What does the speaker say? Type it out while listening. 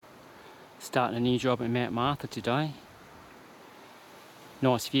Starting a new job at Mount Martha today.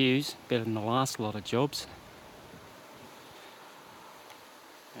 Nice views, better than the last lot of jobs.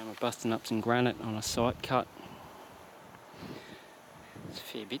 And we're busting up some granite on a site cut. There's a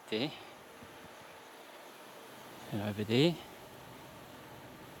fair bit there. And over there.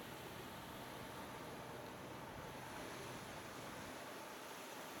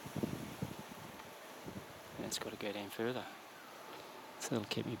 And it's got to go down further. So that'll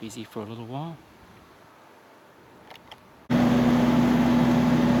keep me busy for a little while.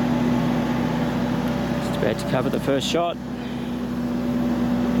 Just about to cover the first shot.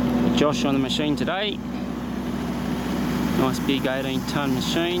 With Josh on the machine today. Nice big 18-ton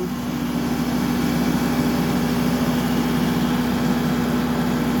machine.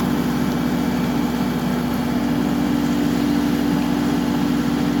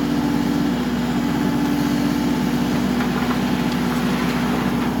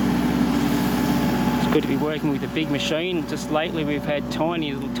 Good to be working with a big machine. Just lately we've had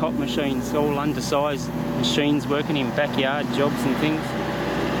tiny little top machines, all undersized machines working in backyard jobs and things,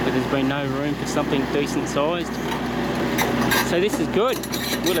 but there's been no room for something decent sized. So this is good.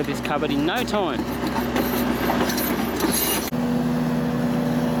 We'll have this covered in no time.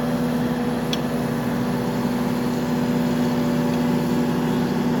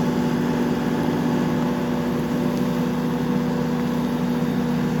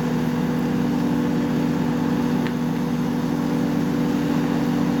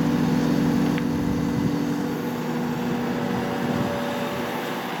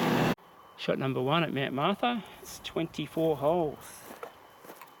 Shot number 1 at Mount Martha. It's 24 holes.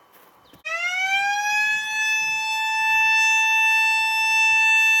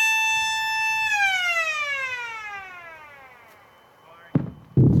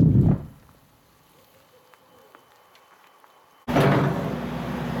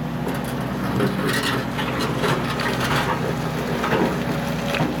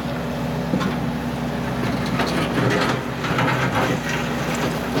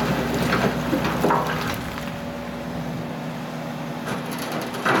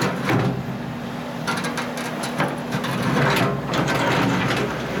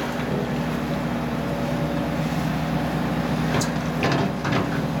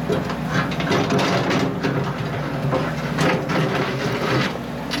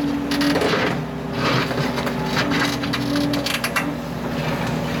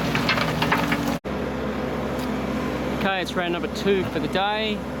 Okay, it's round number 2 for the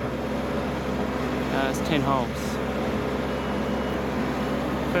day. It's 10 holes.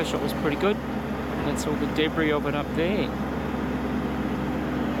 First shot was pretty good. That's all the debris of it up there.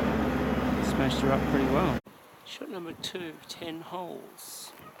 Smashed her up pretty well. Shot number 2, 10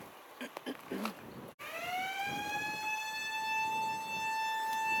 holes.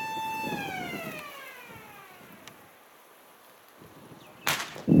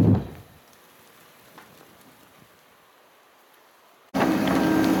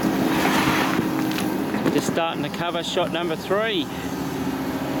 Just starting to cover shot number 3.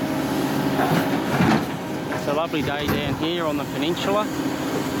 It's a lovely day down here on the peninsula. You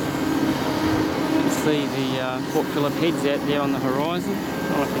can see the Port Phillip Heads out there on the horizon. I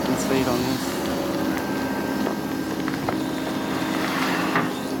don't know if you can see it on this.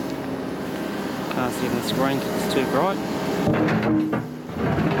 Can't see it on the screen because it's too bright.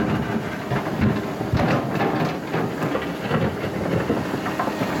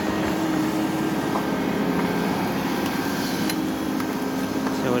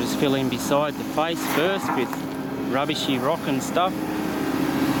 Just fill in beside the face first with rubbishy rock and stuff, and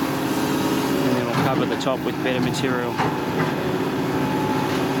then we'll cover the top with better material.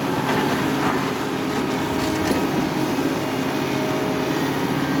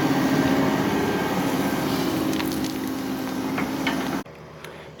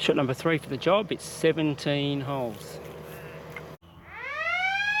 Shot number 3 for the job. It's 17 holes.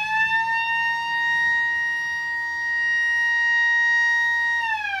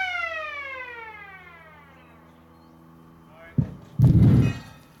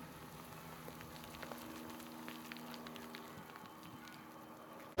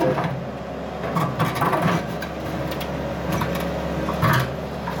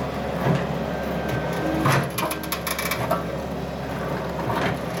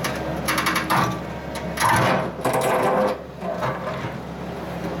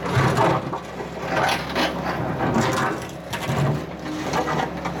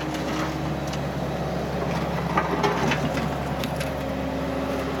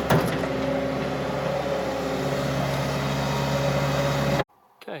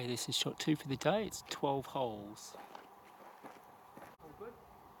 Okay, this is shot 2 for the day. It's 12 holes. All good.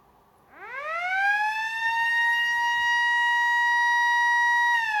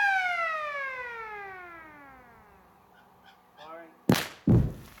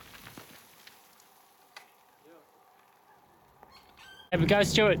 Have a go,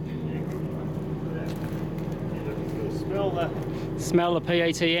 Stuart. Smell the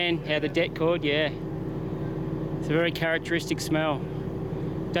PETN, the det cord, yeah. It's a very characteristic smell.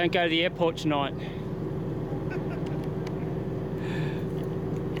 Don't go to the airport tonight.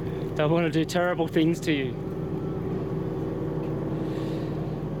 They'll want to do terrible things to you.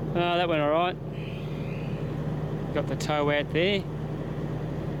 Oh, that went alright. Got the toe out there.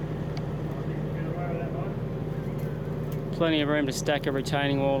 Plenty of room to stack a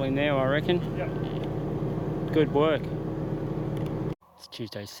retaining wall in there, I reckon. Yep. Good work. It's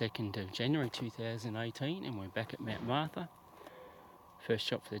Tuesday 2nd of January 2018 and we're back at Mount Martha. First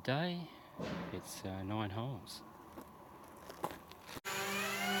shot for the day. It's 9 holes.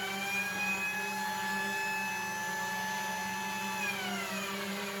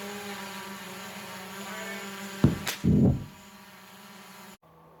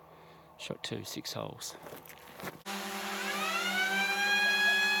 Shot 2, 6 holes.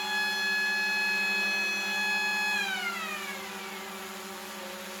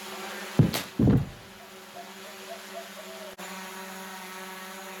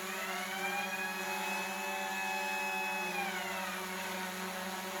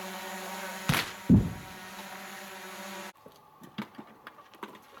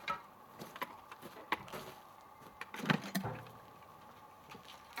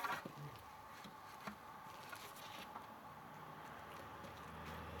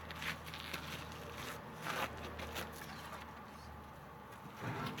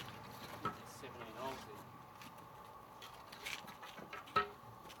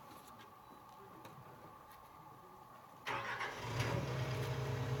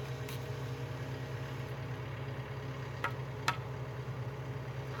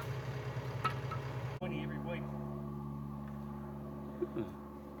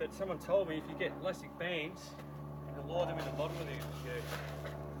 But someone told me if you get elastic bands, you can lower them in the bottom of the skirt.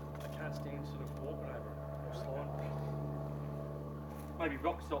 I can't stand sort of walking over it or sliding. Maybe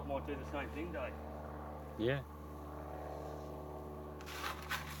rock salt might do the same thing, Dave. Yeah.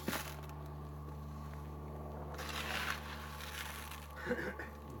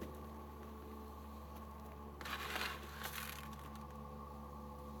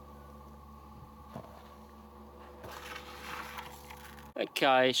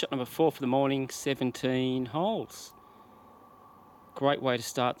 Okay, shot number 4 for the morning, 17 holes. Great way to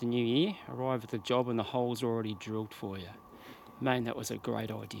start the new year. Arrive at the job and the hole's already drilled for you. Man, that was a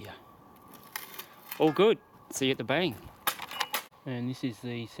great idea. All good. See you at the bang. And this is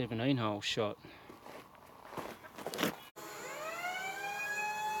the 17 hole shot.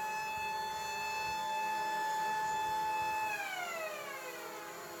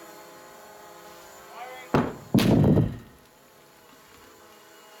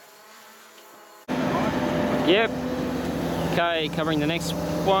 Yep. Okay, covering the next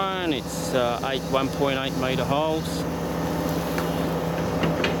one. It's 1.8 metre holes.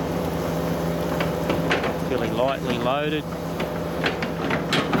 Fairly lightly loaded.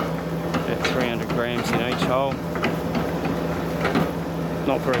 About 300 grams in each hole.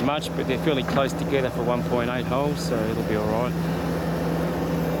 Not very much, but they're fairly close together for 1.8 holes, so it'll be alright.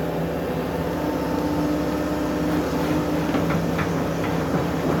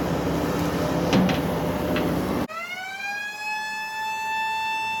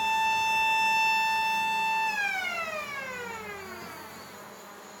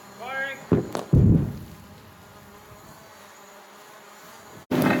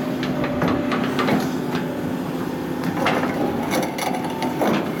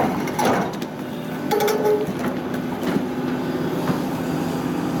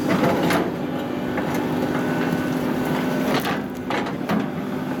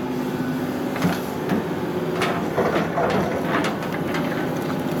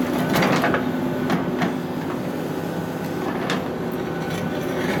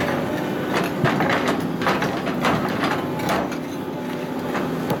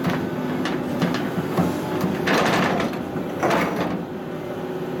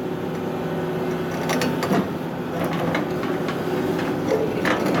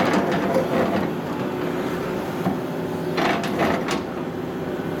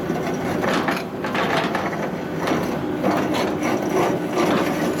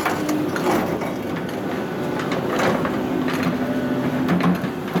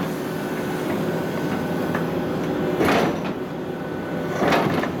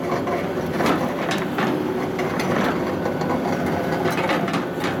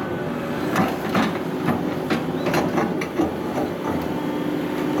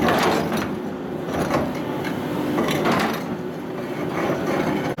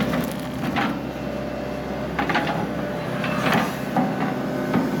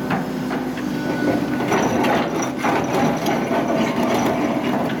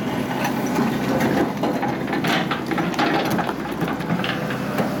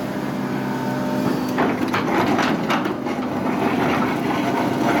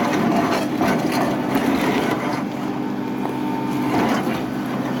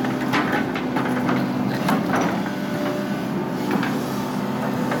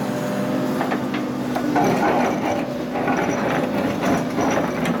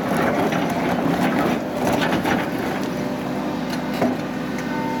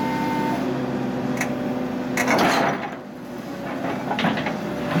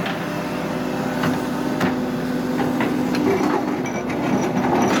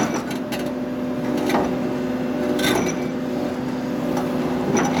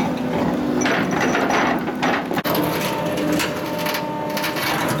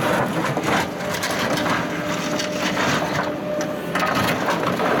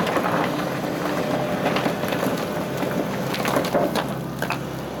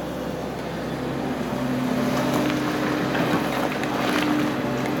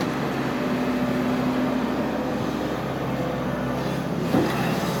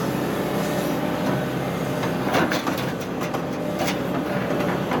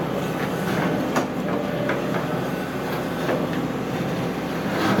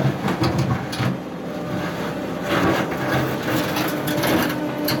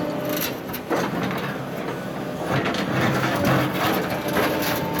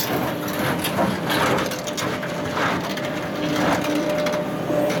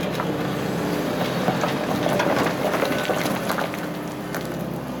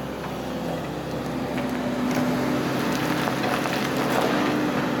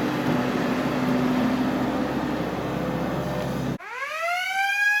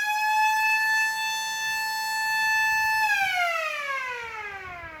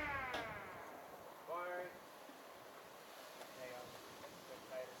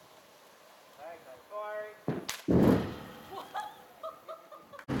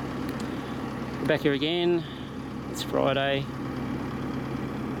 We're back here again. It's Friday.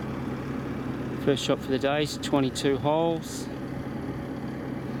 First shot for the day is 22 holes.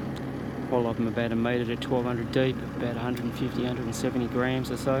 All of them about a metre to 1200 deep, about 150, 170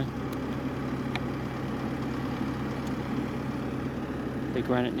 grams or so. The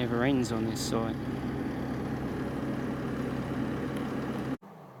granite never ends on this site.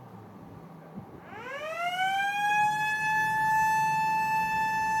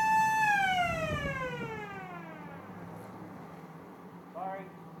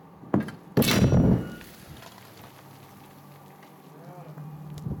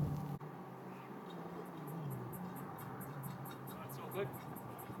 Good.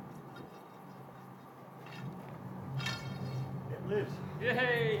 It lives.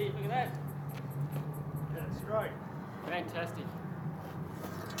 Yay! Look at that. Yeah, it's straight. Fantastic.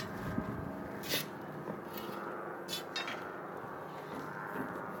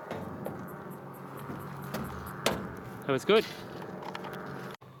 That was good.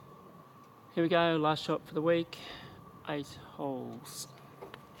 Here we go, last shot for the week. 8 holes.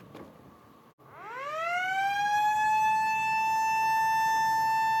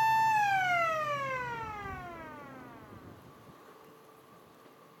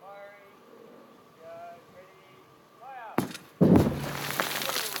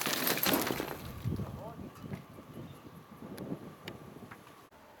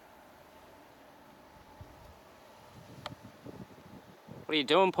 What are you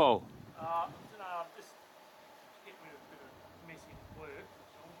doing, Paul? I'm just getting rid of a bit of messy work.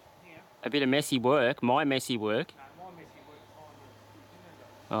 Here. A bit of messy work? My messy work? No, my messy work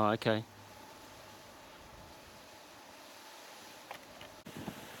is Oh, okay.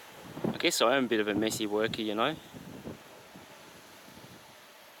 I guess I am a bit of a messy worker, you know.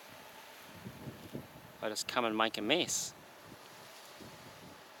 I just come and make a mess.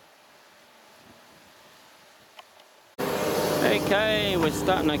 Okay, we're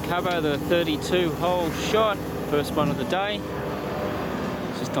starting to cover the 32 hole shot, first one of the day.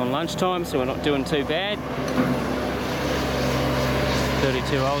 It's just on lunchtime, so we're not doing too bad.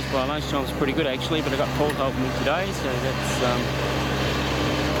 32 holes by lunchtime is pretty good actually, but I got Paul helping me today, so that's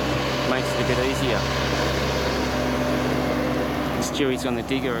makes it a bit easier. Stewie's on the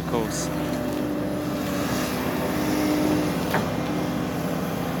digger, of course.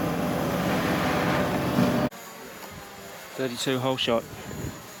 .32 hole shot.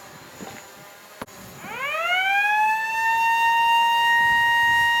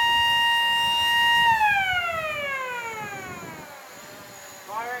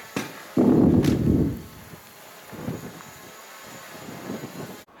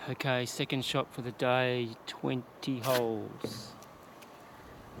 Okay, second shot for the day, 20 holes.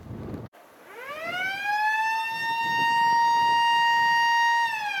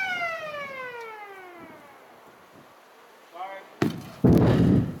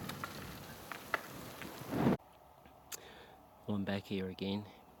 I'm back here again.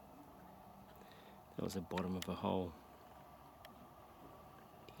 That was the bottom of a hole.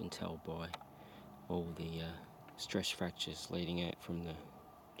 You can tell by all the stress fractures leading out from the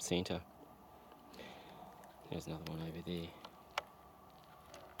centre. There's another one over there.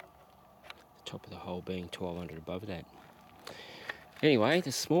 The top of the hole being 1200 above that. Anyway,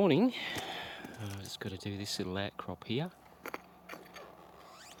 this morning I've just got to do this little outcrop here,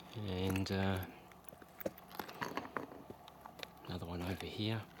 and another one over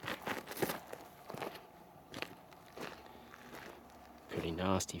here. Pretty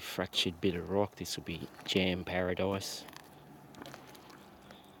nasty fractured bit of rock. This will be jam paradise.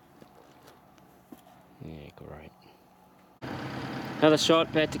 Yeah, great. Another shot,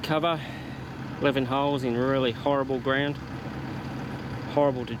 about to cover. 11 holes in really horrible ground.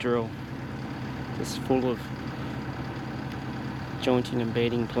 Horrible to drill. Just full of jointing and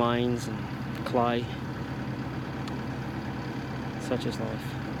bedding planes and clay. Such is life.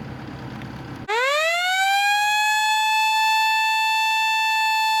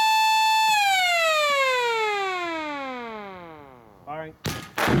 Firing.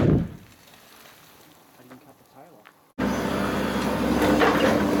 I didn't cut the tail off.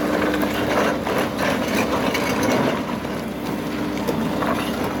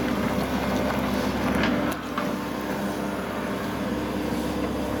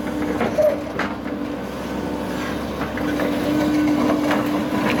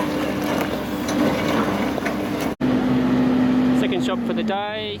 Shot for the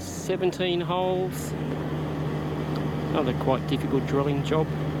day, 17 holes. Another quite difficult drilling job.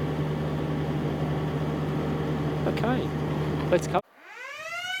 Okay, let's cover.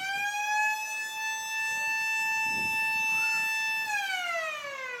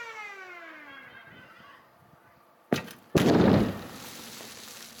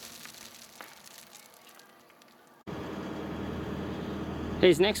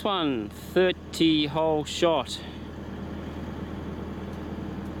 Here's next one, 30 hole shot.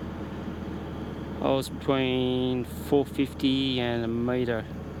 Holes between 450 and a metre,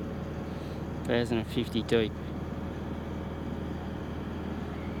 1,050 deep.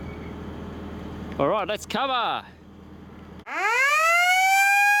 All right, let's cover.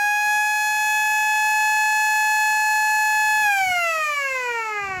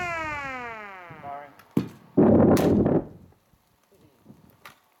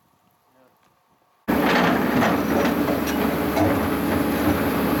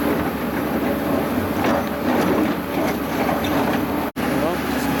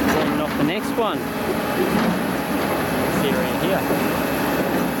 Next one. See around here.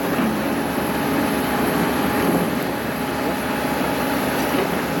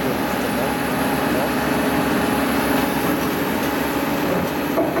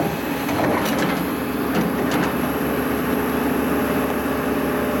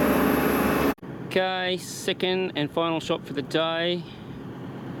 Okay, second and final shot for the day.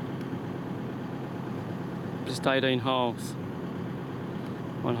 Just 18 holes.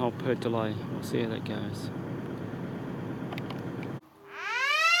 One hole per delay. We'll see how that goes.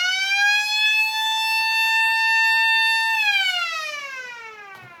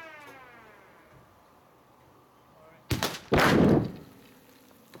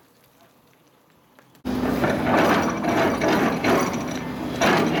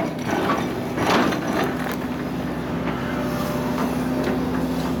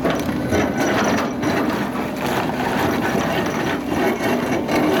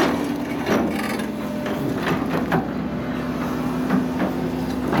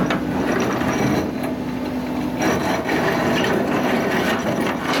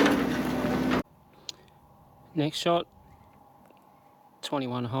 Next shot,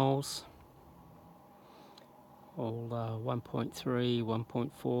 21 holes, all 1.3,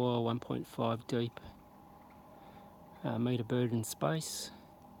 1.4, 1.5 deep, metre burden space,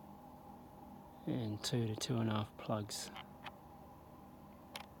 and 2 to 2.5 plugs.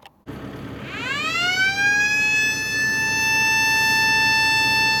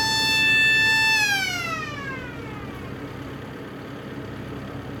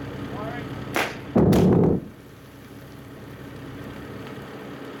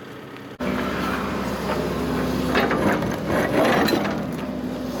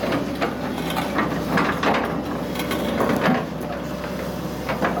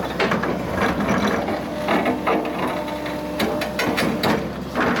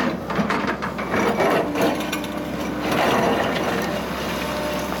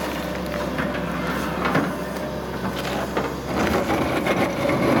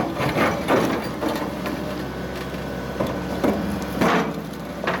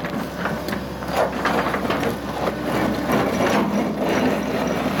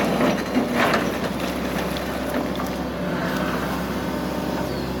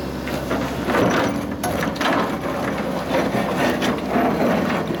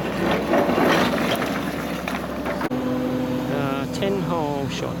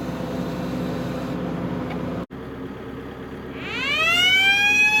 Shot.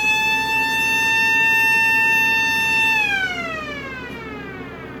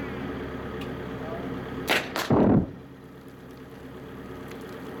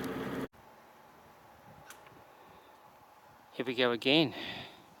 Here we go again.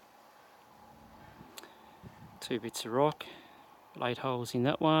 2 bits of rock, 8 holes in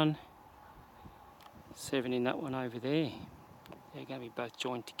that one, 7 in that one over there. They're going to be both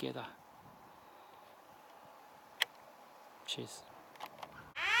joined together. Cheers.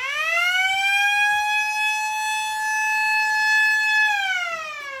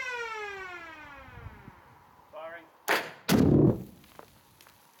 Firing.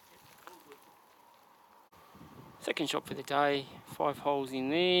 Second shot for the day, 5 holes in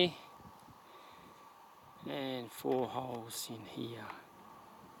there and 4 holes in here.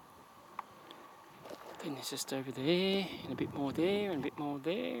 Then there's just over there, and a bit more there, and a bit more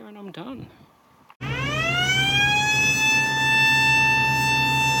there, and I'm done.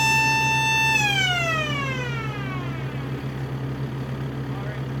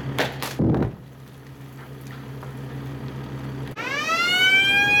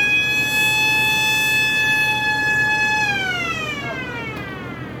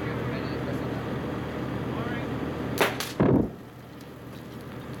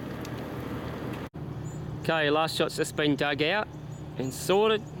 Okay, last shot's just been dug out and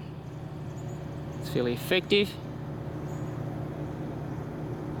sorted. It's fairly effective.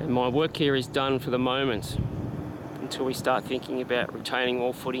 And my work here is done for the moment until we start thinking about retaining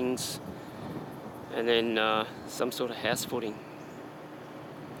wall footings and then some sort of house footing.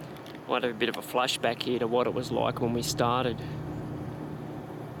 Might have a bit of a flashback here to what it was like when we started.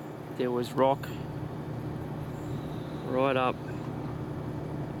 There was rock right up.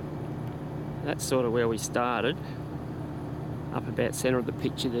 That's sort of where we started. Up about centre of the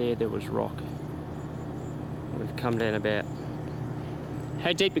picture there was rock. We've come down about...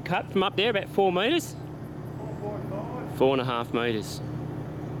 How deep we cut from up there? About 4 metres? 4.5 metres.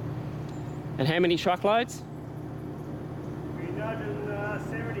 And how many truckloads? We done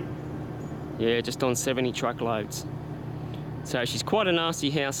 70. Yeah, just on 70 truckloads. So she's quite a nasty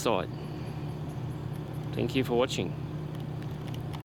house site. Thank you for watching.